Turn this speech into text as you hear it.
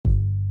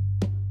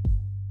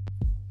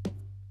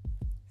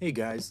Hey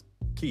guys,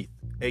 Keith,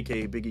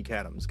 aka Biggie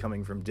Cadams,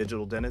 coming from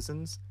Digital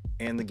Denizens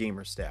and the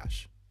Gamer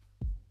Stash.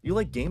 You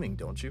like gaming,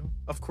 don't you?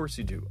 Of course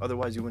you do,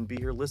 otherwise you wouldn't be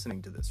here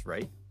listening to this,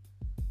 right?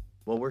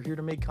 Well, we're here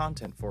to make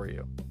content for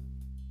you.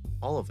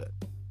 All of it.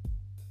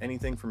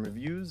 Anything from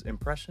reviews,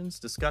 impressions,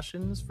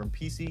 discussions, from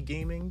PC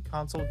gaming,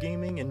 console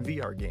gaming, and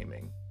VR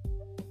gaming.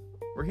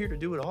 We're here to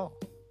do it all.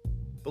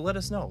 But let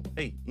us know.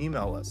 Hey,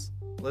 email us.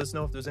 Let us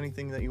know if there's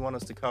anything that you want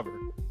us to cover.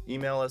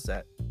 Email us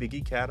at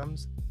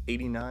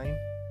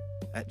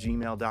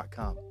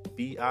biggycadams89@gmail.com.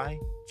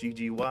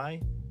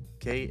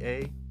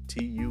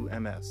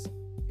 BIGGYKATUMS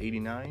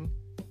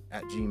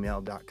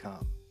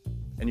 89@gmail.com.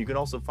 And you can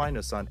also find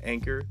us on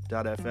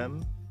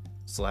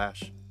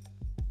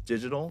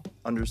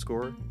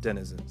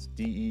anchor.fm/digital_denizens,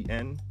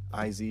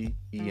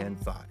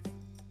 DENIZEN5.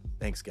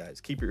 Thanks,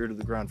 guys. Keep your ear to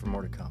the ground for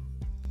more to come.